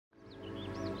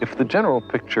If the general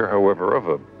picture, however, of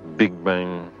a Big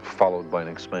Bang followed by an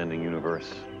expanding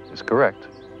universe is correct,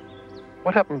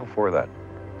 what happened before that?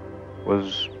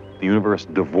 Was the universe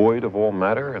devoid of all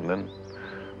matter and then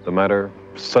the matter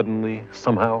suddenly,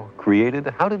 somehow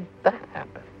created? How did that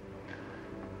happen?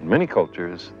 In many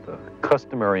cultures, the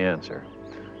customary answer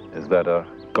is that a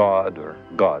god or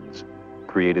gods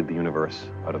created the universe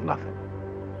out of nothing.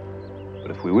 But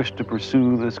if we wish to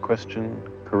pursue this question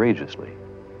courageously,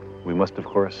 we must, of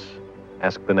course,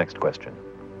 ask the next question.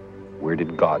 Where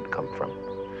did God come from?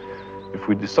 If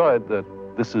we decide that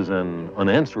this is an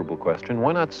unanswerable question,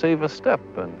 why not save a step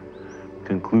and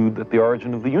conclude that the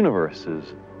origin of the universe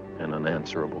is an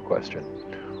unanswerable question?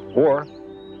 Or,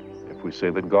 if we say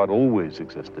that God always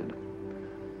existed,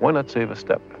 why not save a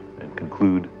step and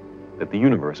conclude that the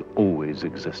universe always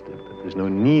existed, that there's no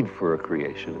need for a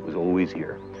creation, it was always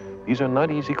here? These are not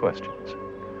easy questions.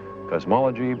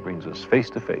 Cosmology brings us face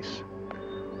to face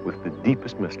with the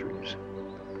deepest mysteries,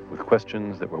 with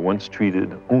questions that were once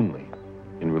treated only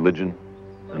in religion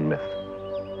and myth.